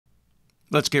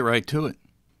Let's get right to it.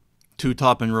 Two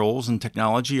top end roles in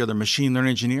technology are the machine learning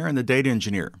engineer and the data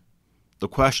engineer. The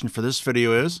question for this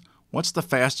video is, what's the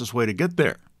fastest way to get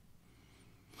there?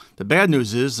 The bad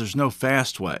news is there's no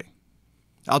fast way.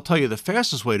 I'll tell you the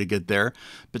fastest way to get there,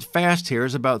 but fast here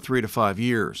is about 3 to 5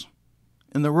 years.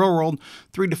 In the real world,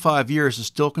 3 to 5 years is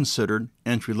still considered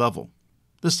entry level.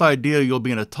 This idea you'll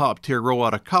be in a top tier role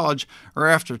out of college or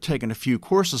after taking a few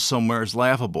courses somewhere is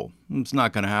laughable. It's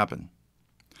not going to happen.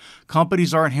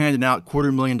 Companies aren't handing out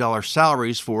 $250,000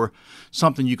 salaries for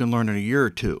something you can learn in a year or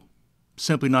two.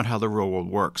 Simply not how the real world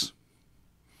works.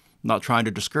 I'm not trying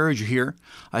to discourage you here.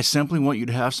 I simply want you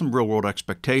to have some real world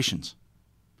expectations.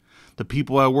 The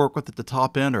people I work with at the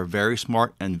top end are very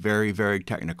smart and very, very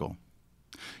technical.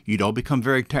 You don't become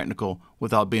very technical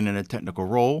without being in a technical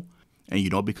role, and you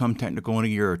don't become technical in a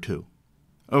year or two.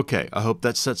 Okay, I hope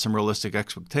that sets some realistic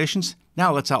expectations.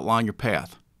 Now let's outline your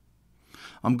path.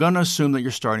 I'm going to assume that you're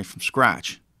starting from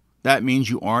scratch. That means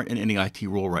you aren't in any IT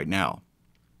role right now.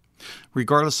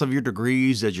 Regardless of your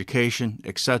degrees, education,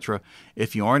 etc.,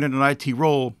 if you aren't in an IT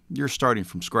role, you're starting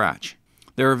from scratch.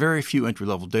 There are very few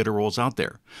entry-level data roles out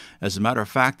there. As a matter of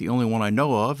fact, the only one I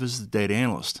know of is the data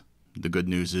analyst. The good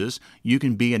news is you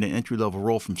can be in an entry-level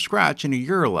role from scratch in a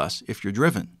year or less if you're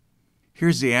driven.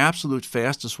 Here's the absolute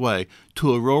fastest way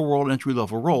to a real-world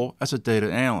entry-level role as a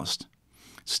data analyst.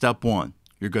 Step 1.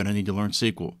 You're going to need to learn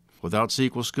SQL. Without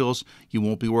SQL skills, you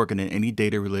won't be working in any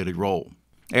data-related role.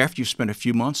 After you've spent a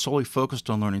few months solely focused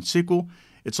on learning SQL,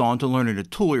 it's on to learning a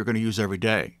tool you're going to use every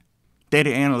day.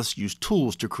 Data analysts use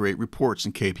tools to create reports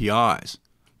and KPIs.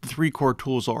 The 3 core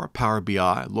tools are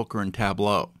PowerBI, Looker, and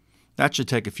Tableau. That should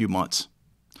take a few months.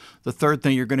 The third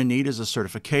thing you're going to need is a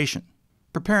certification.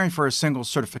 Preparing for a single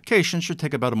certification should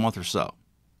take about a month or so.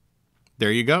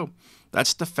 There you go.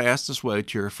 That's the fastest way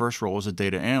to your first role as a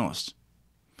data analyst.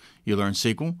 You learn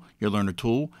SQL, you learn a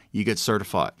tool, you get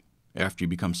certified. After you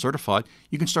become certified,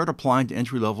 you can start applying to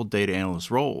entry-level data analyst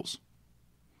roles.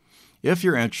 If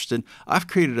you're interested, I've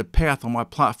created a path on my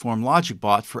platform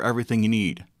LogicBot for everything you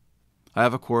need. I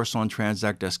have a course on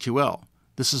Transact SQL.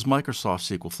 This is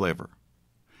Microsoft SQL flavor.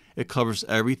 It covers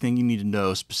everything you need to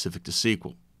know specific to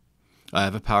SQL. I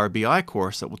have a Power BI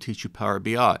course that will teach you Power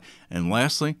BI. And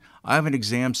lastly, I have an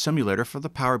exam simulator for the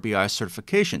Power BI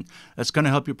Certification that's going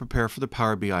to help you prepare for the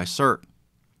Power BI Cert.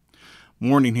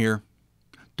 Warning here,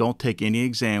 don't take any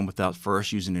exam without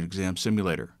first using an exam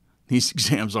simulator. These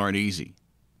exams aren't easy.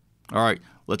 All right,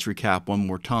 let's recap one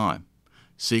more time.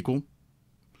 SQL,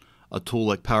 a tool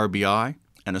like Power BI,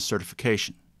 and a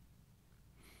certification.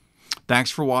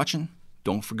 Thanks for watching.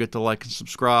 Don't forget to like and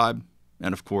subscribe.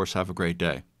 And of course, have a great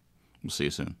day. We'll see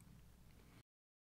you soon.